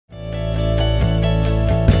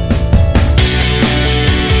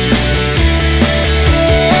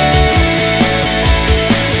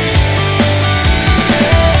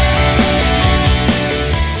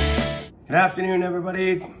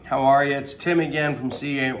everybody, how are you? It's Tim again from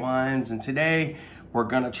C8 Wines, and today we're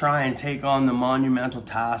going to try and take on the monumental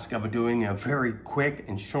task of doing a very quick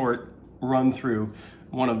and short run through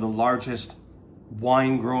one of the largest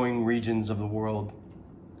wine growing regions of the world.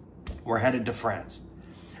 We're headed to France.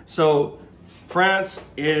 So France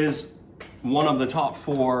is one of the top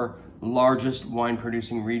 4 largest wine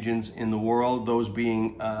producing regions in the world, those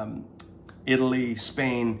being Italy,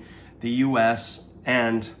 Spain, the US,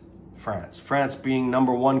 and France. France being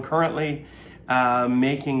number 1 currently,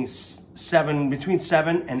 making between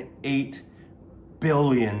 7 and 8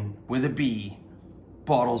 billion, with a B,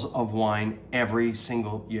 bottles of wine every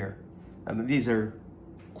single year. And these are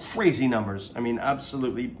crazy numbers. I mean,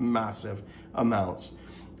 absolutely massive amounts.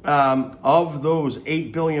 Of those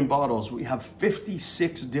 8 billion bottles, we have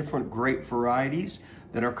 56 different grape varieties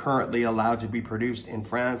that are currently allowed to be produced in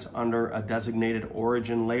France under a designated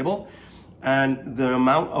origin label. And the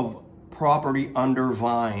amount of property under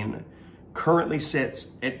vine currently sits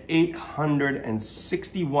at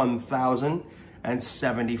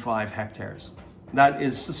 861,075 hectares.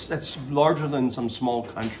 That's larger than some small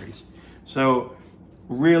countries. So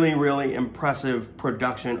really, really impressive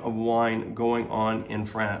production of wine going on in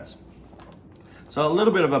France. So a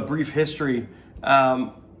little bit of a brief history.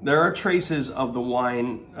 There are traces of the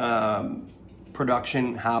wine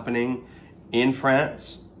production happening in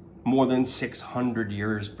France more than 600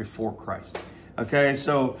 years before Christ. Okay,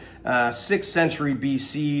 so 6th century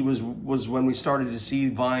BC was when we started to see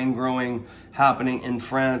vine growing happening in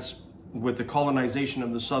France with the colonization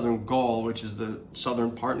of the southern Gaul, which is the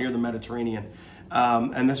southern part near the Mediterranean.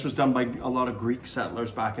 And this was done by a lot of Greek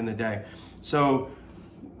settlers back in the day. So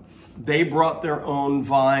they brought their own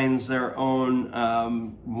vines, their own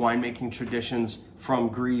winemaking traditions from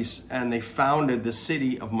Greece, and they founded the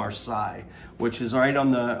city of Marseille, which is right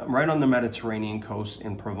on the Mediterranean coast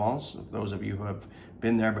in Provence. Those of you who have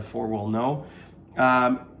been there before will know.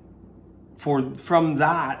 From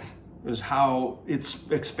that is how it's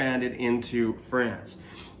expanded into France.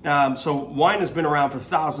 So wine has been around for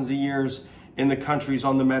thousands of years in the countries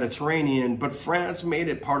on the Mediterranean, but France made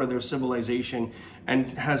it part of their civilization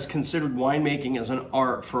and has considered winemaking as an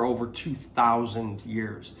art for over 2,000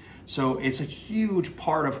 years. So it's a huge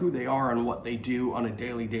part of who they are and what they do on a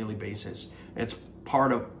daily basis. It's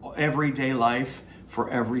part of everyday life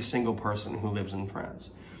for every single person who lives in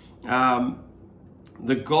France.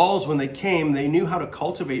 The Gauls, when they came, they knew how to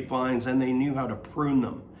cultivate vines and they knew how to prune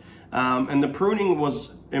them. And the pruning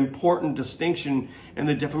was important distinction in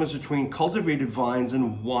the difference between cultivated vines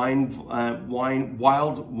and wild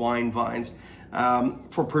wine vines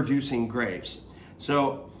for producing grapes.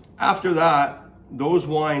 So after that, those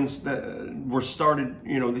wines that were started,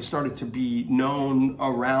 they started to be known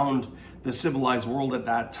around the civilized world at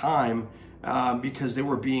that time because they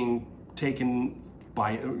were being taken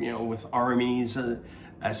by, with armies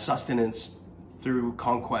as sustenance through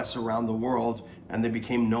conquests around the world, and they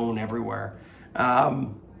became known everywhere.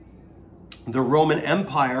 The Roman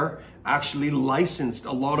Empire actually licensed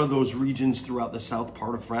a lot of those regions throughout the south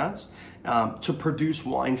part of France to produce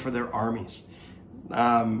wine for their armies.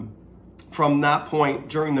 From that point,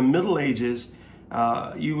 during the Middle Ages,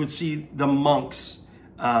 you would see the monks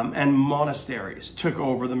and monasteries took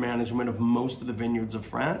over the management of most of the vineyards of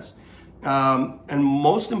France. And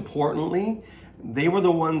most importantly, they were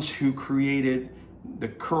the ones who created the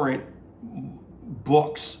current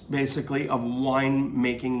books, basically, of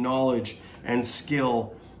winemaking knowledge and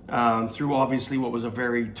skill through obviously what was a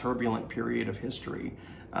very turbulent period of history.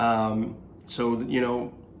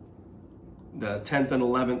 The 10th and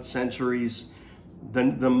 11th centuries,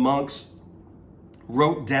 the monks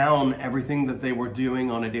wrote down everything that they were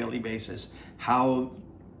doing on a daily basis, how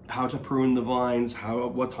to prune the vines,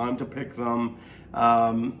 what time to pick them,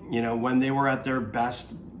 when they were at their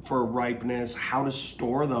best for ripeness, how to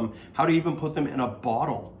store them, how to even put them in a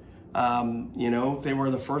bottle. They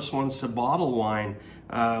were the first ones to bottle wine.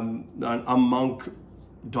 A monk,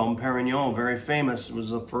 Dom Perignon, very famous,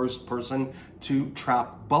 was the first person to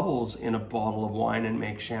trap bubbles in a bottle of wine and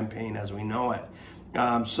make champagne as we know it.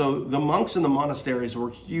 So the monks in the monasteries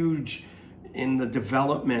were huge in the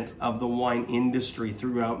development of the wine industry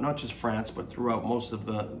throughout, not just France, but throughout most of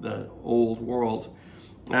the old world.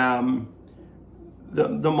 The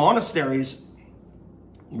monasteries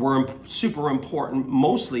were super important,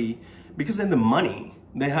 mostly because they had the money,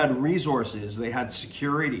 they had resources, they had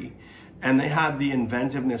security, and they had the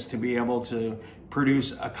inventiveness to be able to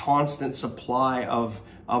produce a constant supply of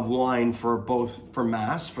wine for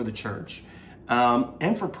mass, for the church,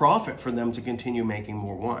 and for profit for them to continue making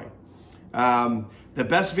more wine. The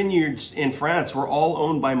best vineyards in France were all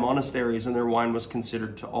owned by monasteries, and their wine was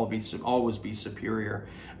considered to always be superior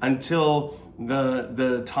until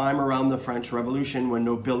the time around the French Revolution, when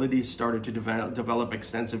nobility started to develop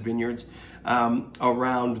extensive vineyards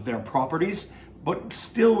around their properties, but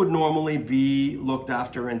still would normally be looked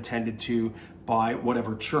after and tended to by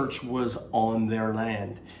whatever church was on their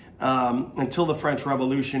land. Until the French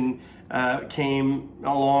Revolution came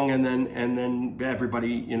along, and then everybody,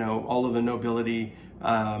 you know, all of the nobility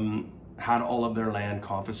had all of their land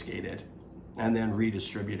confiscated and then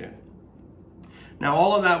redistributed. Now,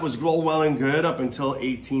 all of that was all well and good up until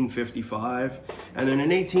 1855. And then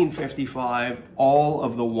in 1855, all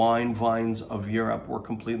of the wine vines of Europe were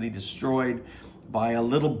completely destroyed by a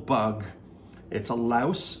little bug. It's a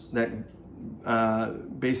louse that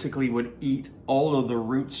basically would eat all of the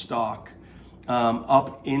root stock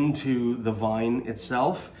up into the vine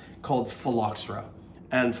itself, called phylloxera.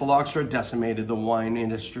 And phylloxera decimated the wine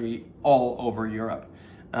industry all over Europe.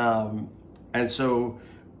 And so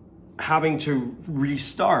having to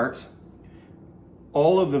restart,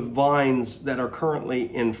 all of the vines that are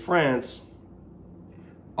currently in France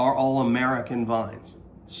are all American vines.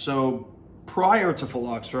 So prior to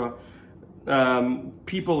phylloxera,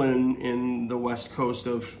 people in the west coast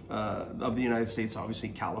of the United States, obviously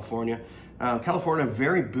California, California, a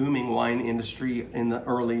very booming wine industry in the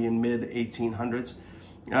early and mid 1800s.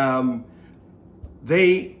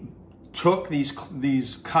 They took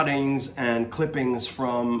these cuttings and clippings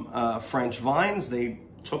from French vines. They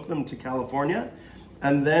took them to California,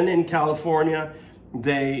 and then in California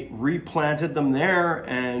they replanted them there,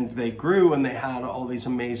 and they grew, and they had all these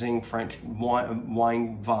amazing French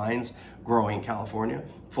wine vines growing in California.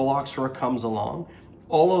 Phylloxera comes along.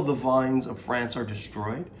 All of the vines of France are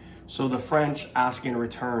destroyed. So the French ask in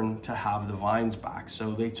return to have the vines back.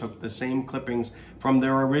 So they took the same clippings from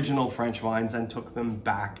their original French vines and took them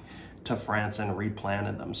back to France and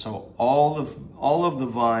replanted them. So all of the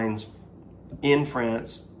vines in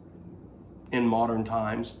France in modern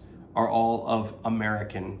times are all of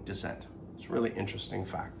American descent. It's a really interesting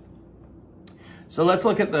fact. So let's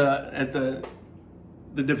look at the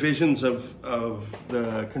divisions of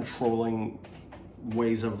the controlling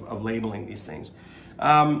ways of labeling these things.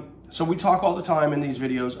 So we talk all the time in these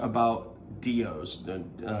videos about DOs, the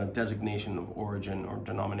designation of origin or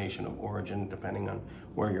denomination of origin, depending on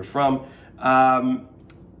where you're from.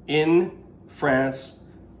 In France,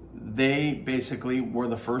 they basically were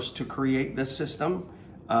the first to create this system,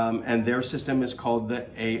 and their system is called the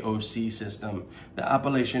AOC system, the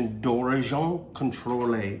Appellation d'Origine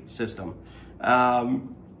Contrôlée system. Now,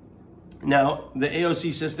 the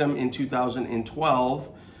AOC system in 2012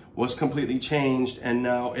 was completely changed, and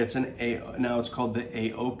now it's called the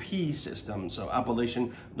AOP system, so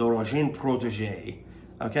Appellation d'Origine Protégée.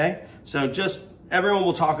 Okay, so just everyone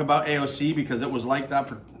will talk about AOC because it was like that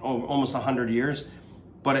for almost 100 years,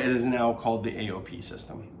 but it is now called the AOP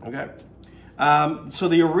system. Okay, so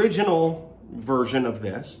the original version of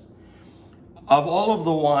this, of all of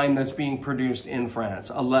the wine that's being produced in France,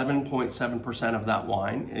 11.7% of that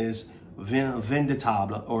wine is vin de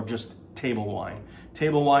table, or just table wine.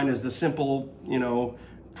 Table wine is the simple, you know,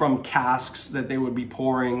 from casks that they would be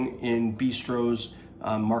pouring in bistros,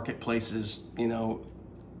 marketplaces, you know,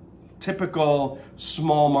 typical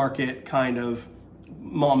small market kind of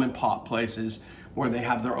mom and pop places where they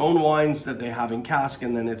have their own wines that they have in cask,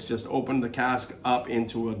 and then it's just open the cask up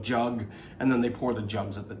into a jug, and then they pour the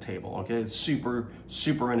jugs at the table. Okay, it's super,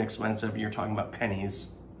 super inexpensive. You're talking about pennies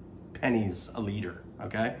a liter.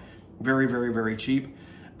 Okay, very, very, very cheap.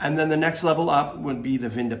 And then the next level up would be the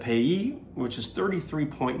vin de pays, which is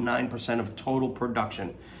 33.9% of total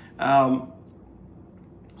production.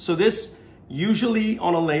 So this usually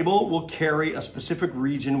on a label will carry a specific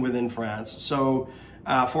region within France. So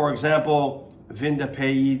for example, vin de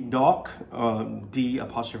pays d'Oc,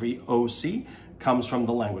 D''OC, comes from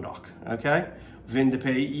the Languedoc, okay? Vin de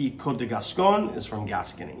pays Côte de Gascogne is from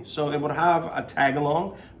Gascony. So it would have a tag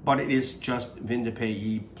along, but it is just vin de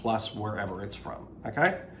pays plus wherever it's from,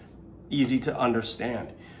 okay? Easy to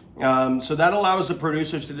understand. So that allows the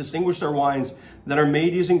producers to distinguish their wines that are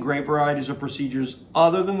made using grape varieties or procedures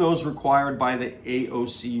other than those required by the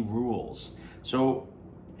AOC rules. So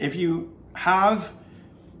if you have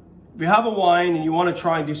a wine and you want to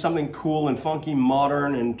try and do something cool and funky,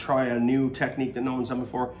 modern, and try a new technique that no one's done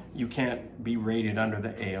before, you can't be rated under the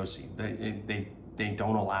AOC. They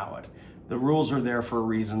don't allow it. The rules are there for a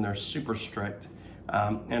reason. They're super strict.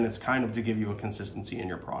 And it's kind of to give you a consistency in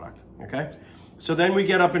your product, okay? So then we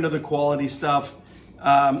get up into the quality stuff,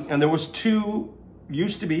 and there used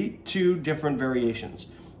to be two different variations.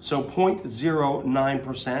 So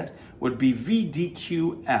 0.09% would be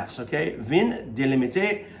VDQS, okay? Vin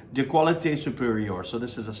délimité de qualité supérieure. So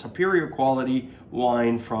this is a superior quality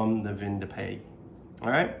wine from the Vin de Pays, all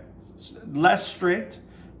right? It's less strict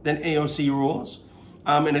than AOC rules,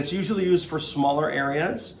 and it's usually used for smaller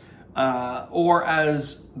areas or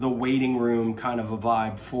as the waiting room kind of a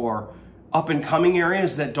vibe for up-and-coming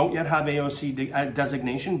areas that don't yet have AOC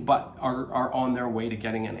designation, but are on their way to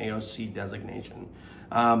getting an AOC designation.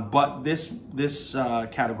 But this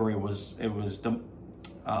category was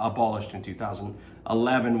abolished in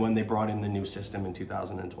 2011 when they brought in the new system in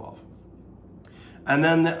 2012. And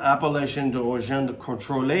then the appellation d'origine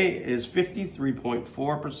contrôlée is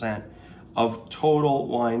 53.4% of total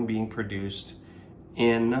wine being produced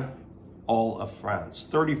in all of France.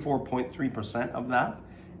 34.3% of that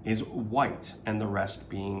is white, and the rest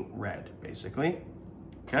being red, basically.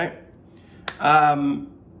 Okay.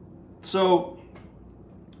 So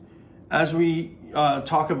as we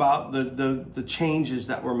talk about the changes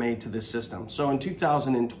that were made to this system. So in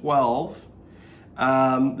 2012,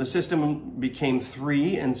 the system became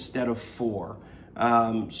 3 instead of 4.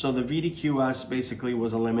 So the VDQS basically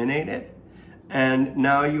was eliminated. And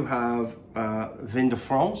now you have Vin de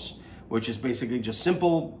France, which is basically just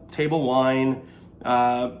simple table wine,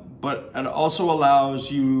 but it also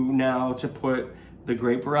allows you now to put the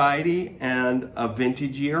grape variety and a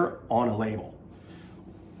vintage year on a label.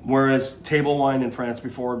 Whereas table wine in France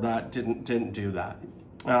before that didn't do that.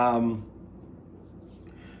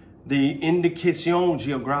 The indication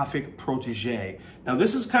géographique protégée. Now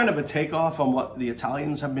this is kind of a takeoff on what the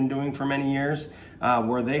Italians have been doing for many years,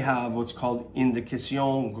 where they have what's called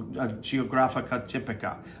indication geografica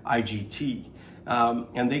tipica, IGT.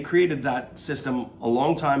 And they created that system a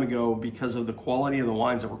long time ago because of the quality of the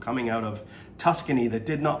wines that were coming out of Tuscany that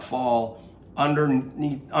did not fall under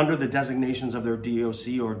the designations of their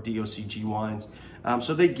DOC or DOCG wines.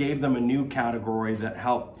 So they gave them a new category that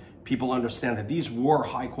helped people understand that these were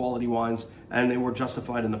high quality wines and they were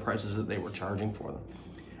justified in the prices that they were charging for them.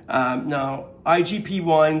 Now, IGP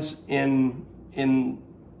wines in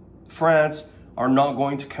France are not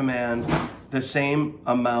going to command the same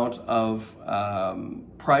amount of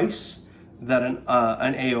price that an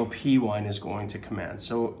AOP wine is going to command.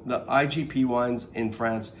 So the IGP wines in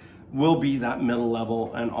France will be that middle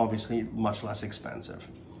level and obviously much less expensive.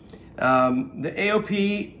 The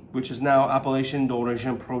AOP, which is now appellation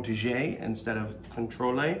d'origine protégée instead of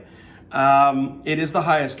contrôlée, it is the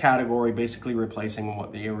highest category, basically replacing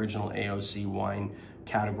what the original AOC wine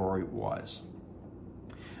category was.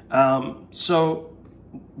 So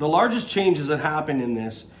the largest changes that happened in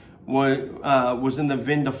this was in the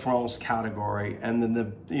Vin de France category, and then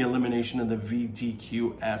the elimination of the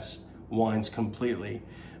VDQS wines completely.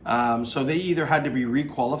 So they either had to be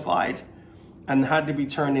requalified and had to be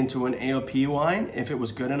turned into an AOP wine if it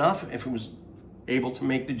was good enough, if it was able to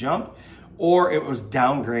make the jump, or it was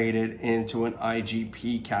downgraded into an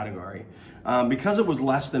IGP category. Because it was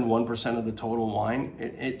less than 1% of the total wine,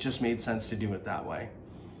 it just made sense to do it that way.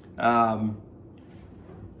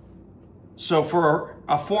 So for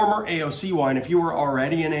a former AOC wine, if you were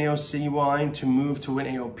already an AOC wine, to move to an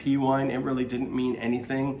AOP wine, it really didn't mean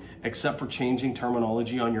anything except for changing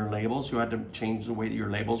terminology on your labels. You had to change the way that your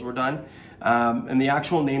labels were done. And the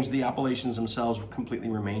actual names of the appellations themselves completely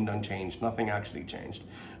remained unchanged. Nothing actually changed.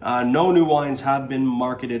 No new wines have been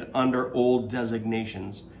marketed under old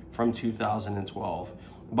designations from 2012.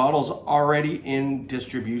 Bottles already in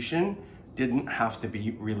distribution didn't have to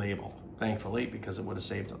be relabeled, thankfully, because it would have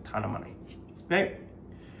saved a ton of money. Okay,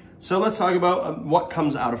 so let's talk about what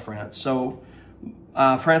comes out of France. So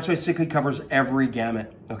France basically covers every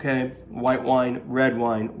gamut, okay? White wine, red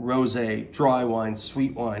wine, rosé, dry wines,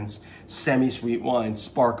 sweet wines, semi-sweet wines,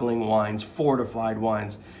 sparkling wines, fortified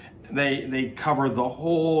wines. They cover the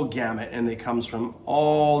whole gamut, and it comes from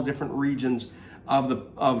all different regions of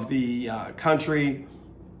the country.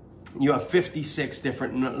 You have 56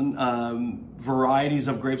 different varieties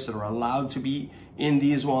of grapes that are allowed to be in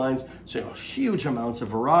these wines. So huge amounts of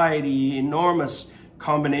variety, enormous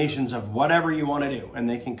combinations of whatever you want to do, and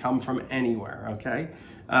they can come from anywhere, okay?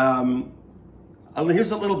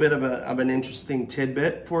 Here's a little bit of an interesting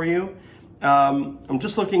tidbit for you. I'm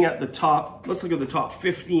just looking at the top, let's look at the top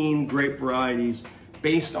 15 grape varieties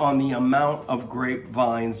based on the amount of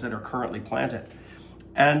grapevines that are currently planted.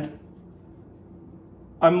 And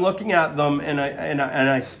I'm looking at them and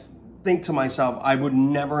I think to myself, I would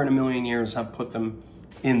never in a million years have put them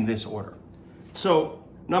in this order. So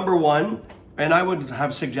number one, and I would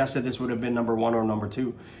have suggested this would have been number 1 or number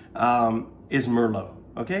 2, is Merlot,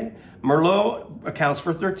 okay? Merlot accounts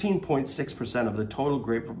for 13.6% of the total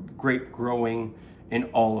grape growing in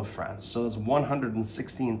all of France. So that's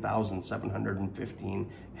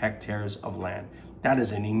 116,715 hectares of land. That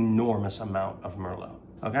is an enormous amount of Merlot,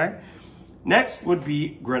 okay? Next would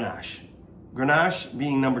be Grenache. Grenache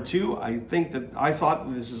being number 2. I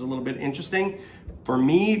thought this is a little bit interesting for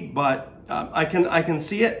me, but I can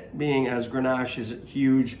see it being, as Grenache is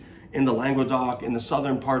huge in the Languedoc, in the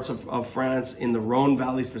southern parts of France, in the Rhone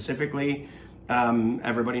Valley specifically.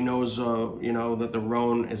 Everybody knows, that the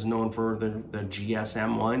Rhone is known for the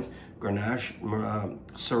GSM wines, Grenache,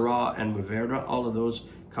 Syrah, and Mourvedre. All of those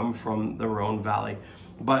come from the Rhone Valley.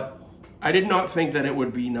 But I did not think that it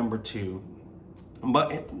would be number 2.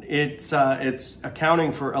 But it's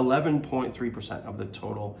accounting for 11.3% of the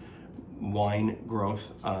total wine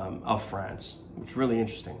growth of France, which is really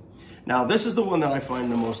interesting. Now, this is the one that I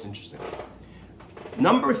find the most interesting.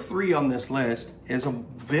 Number 3 on this list is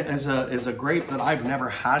a grape that I've never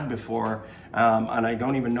had before, and I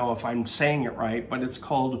don't even know if I'm saying it right, but it's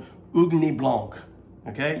called Ugni Blanc.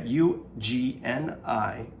 Okay,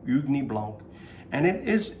 U-G-N-I, Ugni Blanc. And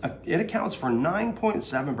it accounts for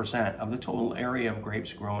 9.7% of the total area of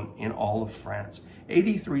grapes grown in all of France,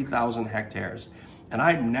 83,000 hectares. And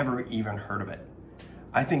I've never even heard of it.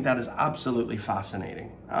 I think that is absolutely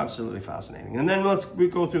fascinating, absolutely fascinating. And then we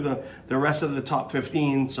go through the rest of the top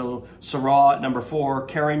 15. So Syrah at number 4,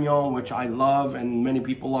 Carignan, which I love and many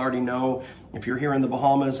people already know. If you're here in the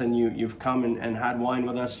Bahamas and you've come and had wine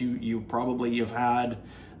with us, you probably have had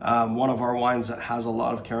one of our wines that has a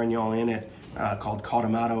lot of Carignan in it, called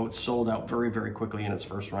Caudimato. It's sold out very, very quickly in its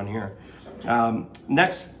first run here.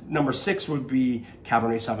 Next, number 6 would be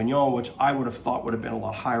Cabernet Sauvignon, which I would have thought would have been a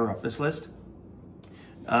lot higher up this list.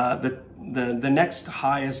 The next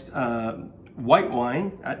highest white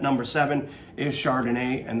wine at number 7 is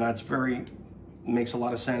Chardonnay, and that's makes a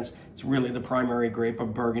lot of sense. It's really the primary grape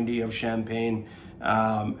of Burgundy, of Champagne,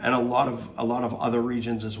 and a lot of other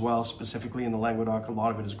regions as well. Specifically in the Languedoc, a lot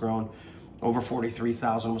of it is grown. Over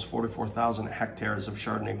 43,000, almost 44,000 hectares of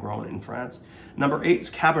Chardonnay grown in France. Number 8 is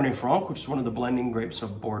Cabernet Franc, which is one of the blending grapes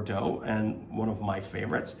of Bordeaux and one of my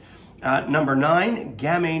favorites. Number 9,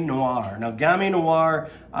 Gamay Noir. Now, Gamay Noir,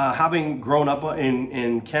 having grown up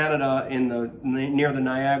in Canada, near the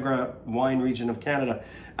Niagara wine region of Canada,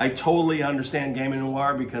 I totally understand Gamay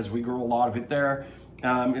Noir because we grow a lot of it there.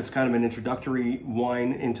 It's kind of an introductory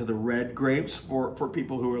wine into the red grapes for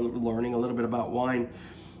people who are learning a little bit about wine.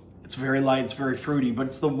 It's very light, it's very fruity, but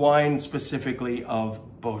it's the wine specifically of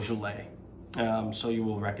Beaujolais. So you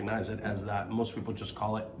will recognize it as that. Most people just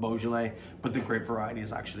call it Beaujolais, but the grape variety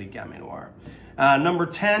is actually Gamay Noir. Number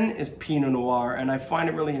 10 is Pinot Noir, and I find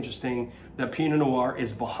it really interesting that Pinot Noir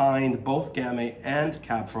is behind both Gamay and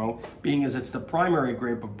Cab Franc, being as it's the primary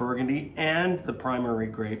grape of Burgundy and the primary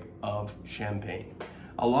grape of Champagne.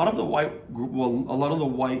 A lot of the white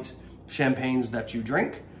champagnes that you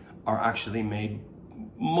drink are actually made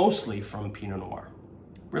mostly from Pinot Noir.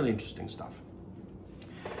 Really interesting stuff.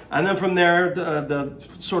 And then from there, the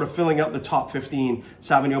sort of filling out the top 15,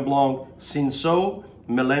 Sauvignon Blanc, Cinsault,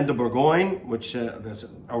 Melun de Bourgogne, which is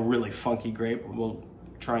a really funky grape. We'll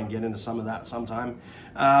try and get into some of that sometime.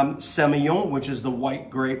 Semillon, which is the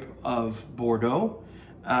white grape of Bordeaux,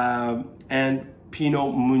 and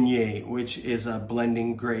Pinot Meunier, which is a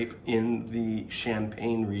blending grape in the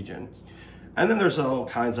Champagne region. And then there's all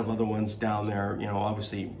kinds of other ones down there,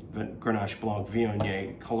 obviously Grenache Blanc,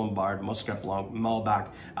 Viognier, Colombard, Muscat Blanc, Malbec,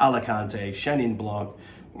 Alicante, Chenin Blanc,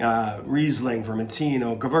 Riesling,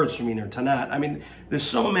 Vermentino, Gewürztraminer, Tannat. I mean, there's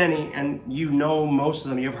so many, and most of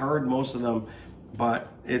them, you've heard most of them,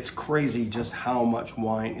 but it's crazy just how much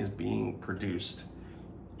wine is being produced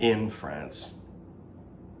in France.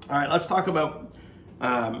 All right, let's talk about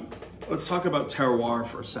terroir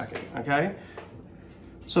for a second, okay?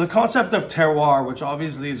 So the concept of terroir, which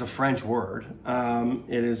obviously is a French word,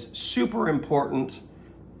 it is super important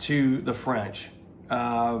to the French.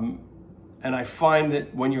 And I find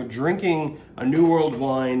that when you're drinking a New World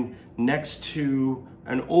wine next to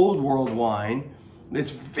an Old World wine,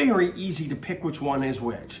 it's very easy to pick which one is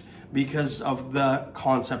which because of the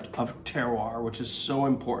concept of terroir, which is so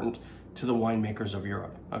important to the winemakers of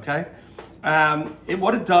Europe, okay?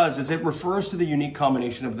 What it does is it refers to the unique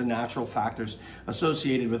combination of the natural factors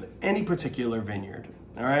associated with any particular vineyard,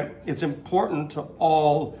 all right? It's important to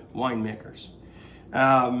all winemakers.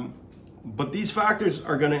 But these factors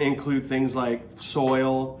are going to include things like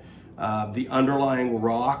soil, the underlying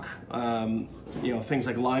rock, things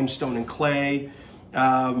like limestone and clay,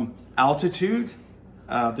 altitude,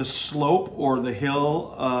 the slope or the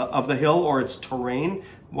hill of the hill or its terrain,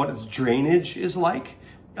 what its drainage is like,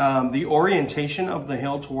 the orientation of the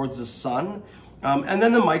hill towards the sun, And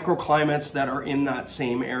then the microclimates that are in that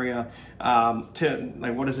same area,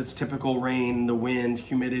 like what is its typical rain, the wind,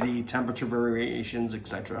 humidity, temperature variations,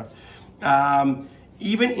 etc.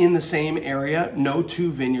 Even in the same area, no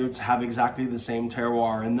two vineyards have exactly the same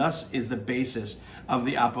terroir, and thus is the basis of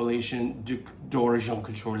the appellation d'origine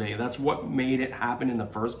contrôlée. That's what made it happen in the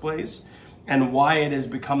first place, and why it has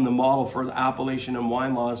become the model for the appellation and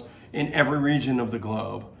wine laws in every region of the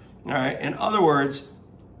globe. All right. In other words,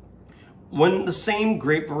 when the same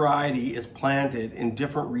grape variety is planted in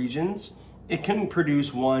different regions, it can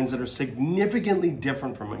produce wines that are significantly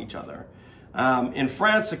different from each other. In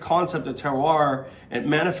France, the concept of terroir, it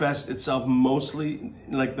manifests itself mostly,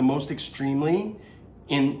 like the most extremely,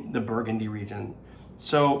 in the Burgundy region.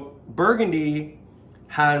 So Burgundy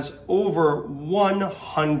has over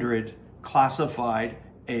 100 classified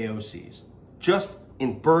AOCs, just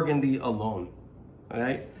in Burgundy alone,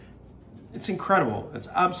 okay? It's incredible. It's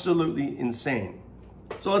absolutely insane.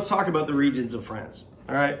 So let's talk about the regions of France,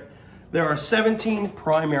 all right? There are 17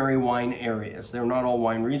 primary wine areas. They're not all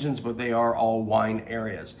wine regions, but they are all wine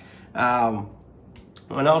areas. And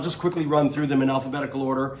I'll just quickly run through them in alphabetical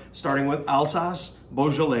order, starting with Alsace,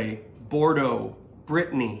 Beaujolais, Bordeaux,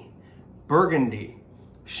 Brittany, Burgundy,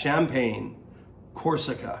 Champagne,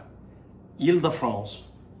 Corsica, Île-de-France,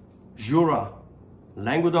 Jura,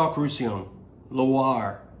 Languedoc-Roussillon,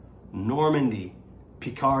 Loire, Normandy,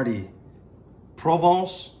 Picardy,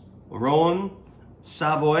 Provence, Rhône,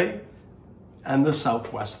 Savoy, and the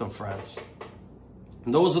southwest of France.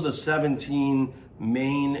 And those are the 17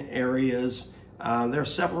 main areas. There are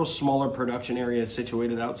several smaller production areas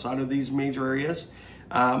situated outside of these major areas.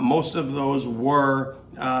 Most of those were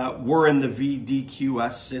in the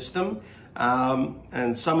VDQS system,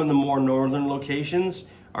 and some of the more northern locations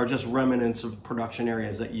are just remnants of production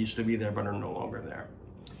areas that used to be there but are no longer there.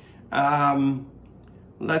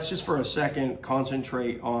 Let's just for a second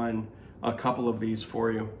concentrate on a couple of these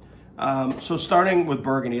for you. So starting with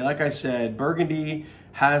Burgundy, like I said, Burgundy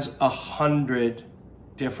has 100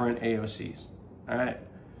 different AOCs, all right?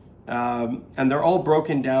 And they're all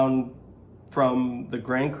broken down from the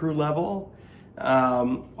Grand Cru level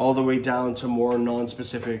all the way down to more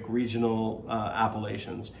non-specific regional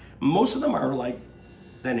appellations. Most of them are like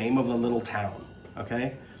the name of the little town,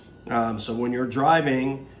 okay? So when you're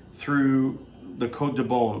driving through the Côte de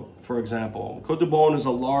Beaune, for example, Côte de Beaune is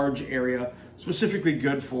a large area specifically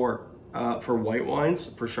good for white wines,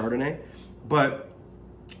 for Chardonnay. But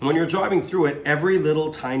when you're driving through it, every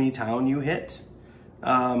little tiny town you hit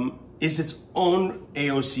is its own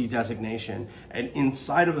AOC designation. And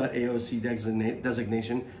inside of that AOC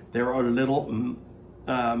designation, there are little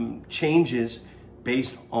changes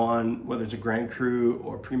based on whether it's a Grand Cru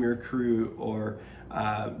or Premier Cru or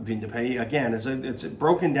Vin de Pays. Again, it's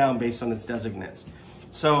broken down based on its designates.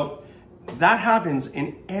 So that happens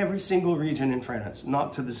in every single region in France,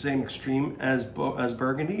 not to the same extreme as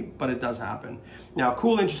Burgundy, but it does happen. Now,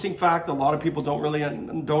 cool, interesting fact a lot of people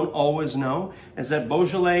don't always know is that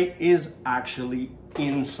Beaujolais is actually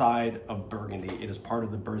inside of Burgundy. It is part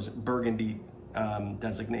of the Burgundy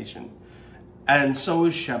designation, and so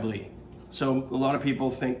is Chablis. So a lot of people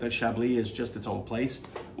think that Chablis is just its own place.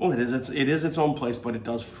 Well, it is its own place, but it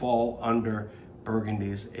does fall under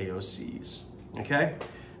Burgundy's AOCs. Okay.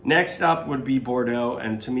 Next up would be Bordeaux,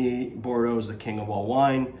 and to me, Bordeaux is the king of all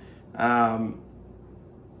wine.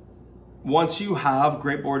 Once you have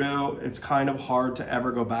great Bordeaux, it's kind of hard to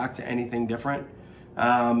ever go back to anything different.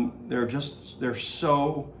 They're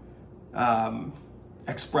so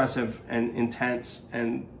expressive and intense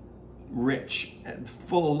and rich and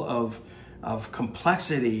full of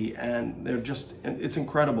complexity, and it's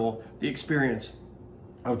incredible, the experience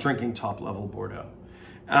of drinking top level Bordeaux.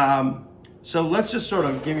 So let's just sort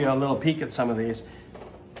of give you a little peek at some of these.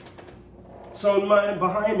 So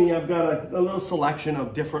behind me, I've got a little selection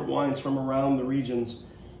of different wines from around the regions.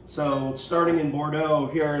 So starting in Bordeaux,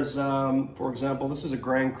 here's, for example, this is a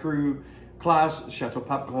Grand Cru class, Chateau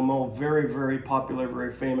Pape Gramont, very, very popular,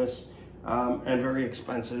 very famous, and very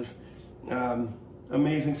expensive.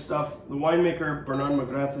 Amazing stuff. The winemaker, Bernard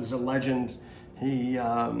Maigret, is a legend. He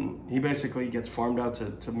basically gets farmed out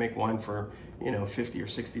to make wine for, 50 or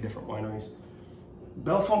 60 different wineries.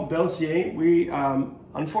 Belfond-Belsier, we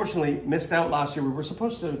unfortunately missed out last year. We were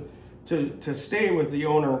supposed to stay with the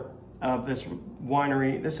owner of this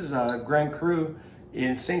winery. This is a Grand Cru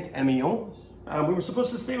in Saint-Emilion. We were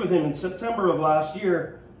supposed to stay with him in September of last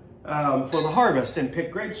year for the harvest and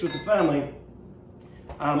pick grapes with the family.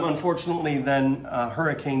 Unfortunately, then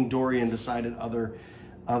Hurricane Dorian decided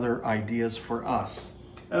other ideas for us.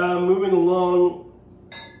 Moving along,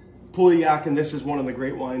 Pauillac, and this is one of the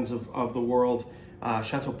great wines of the world,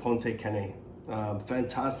 Chateau Pontet Canet.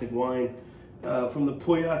 Fantastic wine from the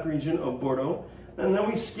Pauillac region of Bordeaux. And then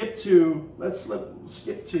we skip to, let's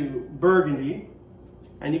skip to Burgundy.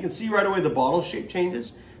 And you can see right away the bottle shape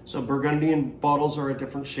changes. So Burgundian bottles are a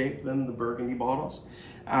different shape than the Burgundy bottles.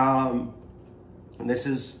 And this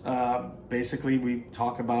is basically, we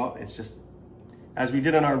talk about, it's just, as we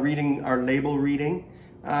did in our label reading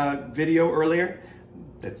video earlier,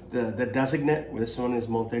 that's the designate. This one is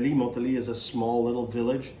Montély. Montély is a small little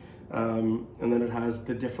village. And then it has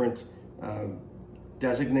the different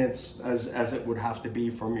designates as it would have to be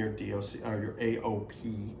from your DOC or your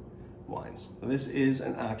AOP wines. So this is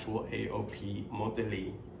an actual AOP,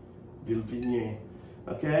 Montély Villegnier.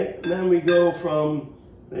 Okay, and then we go from,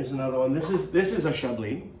 there's another one. This is a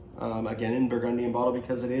Chablis, again in Burgundian bottle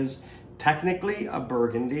because it is technically a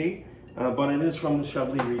Burgundy, but it is from the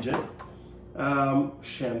Chablis region.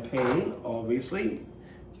 Champagne, obviously,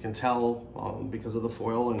 you can tell because of the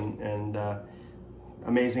foil and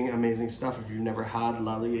amazing stuff. If you've never had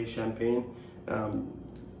Lallier Champagne,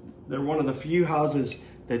 they're one of the few houses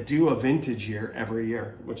that do a vintage year every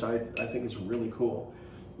year, which I think is really cool.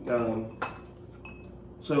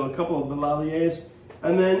 So a couple of the Lalliers,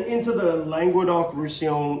 and then into the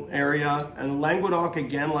Languedoc-Roussillon area. And Languedoc,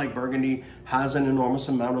 again, like Burgundy, has an enormous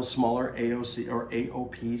amount of smaller AOC or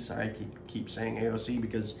AOP. Sorry, I keep saying AOC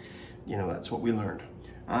because, you know, that's what we learned.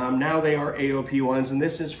 Now they are AOP wines, and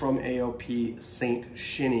this is from AOP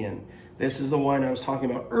Saint-Chinian. This is the wine I was talking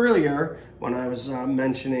about earlier when I was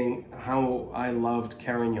mentioning how I loved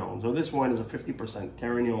Carignan. So this wine is a 50%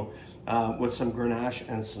 Carignan with some Grenache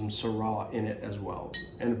and some Syrah in it as well.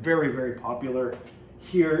 And very popular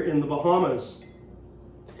here in the Bahamas.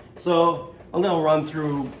 So a little run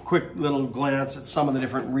through, quick little glance at some of the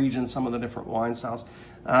different regions, some of the different wine styles.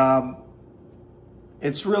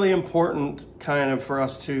 It's really important kind of for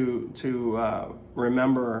us to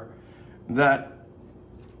remember that,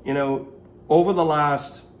 you know, over the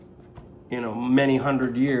last, you know, many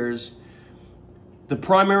hundred years, the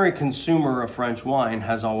primary consumer of French wine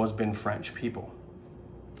has always been French people.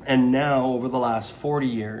 And now, over the last 40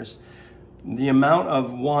 years, the amount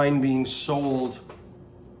of wine being sold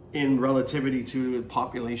in relativity to the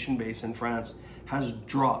population base in France has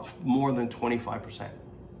dropped more than 25%.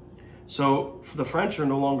 So the French are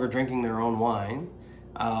no longer drinking their own wine,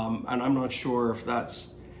 and I'm not sure if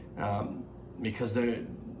that's because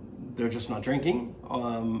they're just not drinking,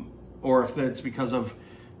 or if it's because of,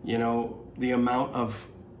 you know, the amount of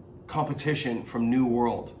competition from New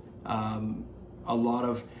World. A lot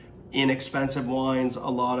of inexpensive wines, a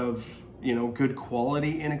lot of, you know, good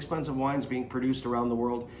quality inexpensive wines being produced around the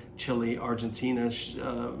world. Chile, Argentina,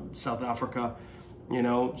 South Africa, you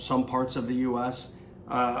know, some parts of the US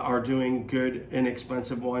are doing good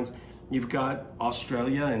inexpensive wines. You've got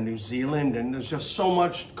Australia and New Zealand, and there's just so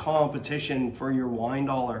much competition for your wine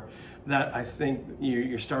dollar that I think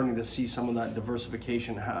you're starting to see some of that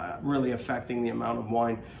diversification really affecting the amount of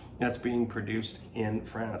wine that's being produced in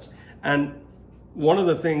France. And one of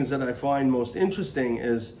the things that I find most interesting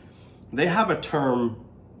is they have a term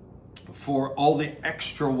for all the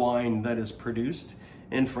extra wine that is produced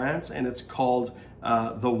in France, and it's called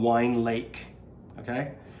the wine lake,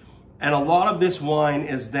 okay? And a lot of this wine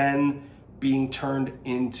is then being turned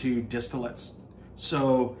into distillates.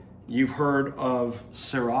 So you've heard of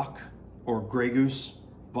Syrah or Grey Goose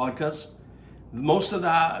vodkas. Most of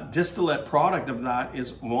that distillate product of that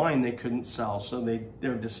is wine they couldn't sell. So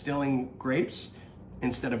they're distilling grapes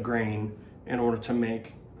instead of grain in order to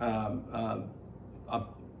make a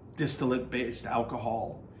distillate-based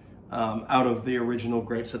alcohol out of the original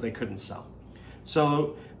grapes that they couldn't sell.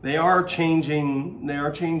 So they are changing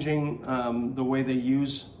the way they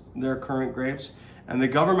use their current grapes, and the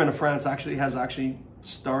government of France has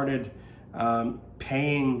started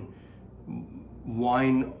paying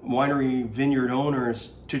winery vineyard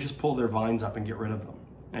owners to just pull their vines up and get rid of them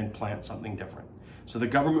and plant something different. So the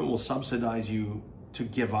government will subsidize you to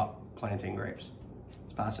give up planting grapes.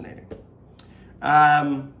 It's fascinating.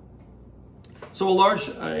 So a large,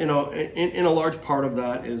 in a large part of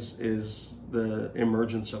that is the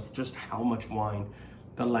emergence of just how much wine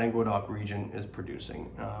the Languedoc region is producing.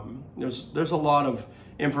 There's a lot of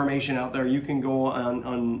information out there. You can go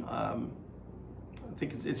on I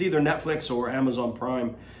think it's either Netflix or Amazon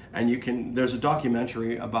Prime, and there's a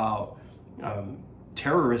documentary about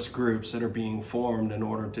terrorist groups that are being formed in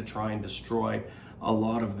order to try and destroy a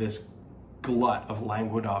lot of this glut of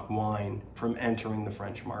Languedoc wine from entering the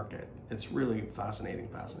French market. It's really fascinating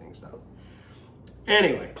stuff.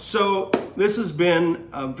 Anyway, so this has been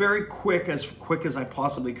very quick as I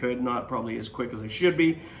possibly could, not probably as quick as I should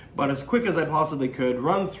be, but as quick as I possibly could,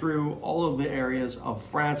 run through all of the areas of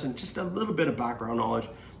France and just a little bit of background knowledge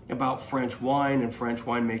about French wine and French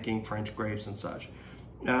winemaking, French grapes and such.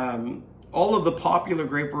 All of the popular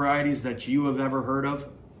grape varieties that you have ever heard of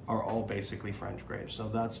are all basically French grapes. So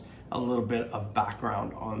that's a little bit of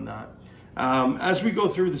background on that. As we go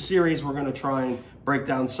through the series, we're going to try and break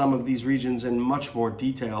down some of these regions in much more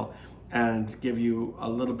detail and give you a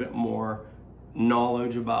little bit more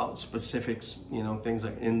knowledge about specifics, you know, things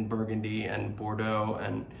like in Burgundy and Bordeaux,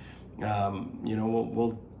 and you know,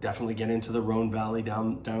 we'll definitely get into the Rhone Valley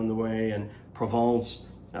down the way, and Provence,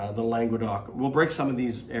 the Languedoc. We'll break some of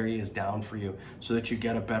these areas down for you so that you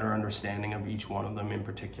get a better understanding of each one of them in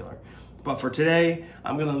particular. But for today,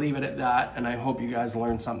 I'm going to leave it at that, and I hope you guys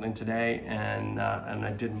learned something today, and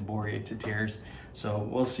I didn't bore you to tears. So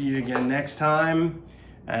we'll see you again next time,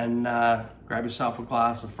 and grab yourself a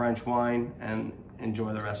glass of French wine and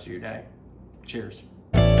enjoy the rest of your day. Cheers.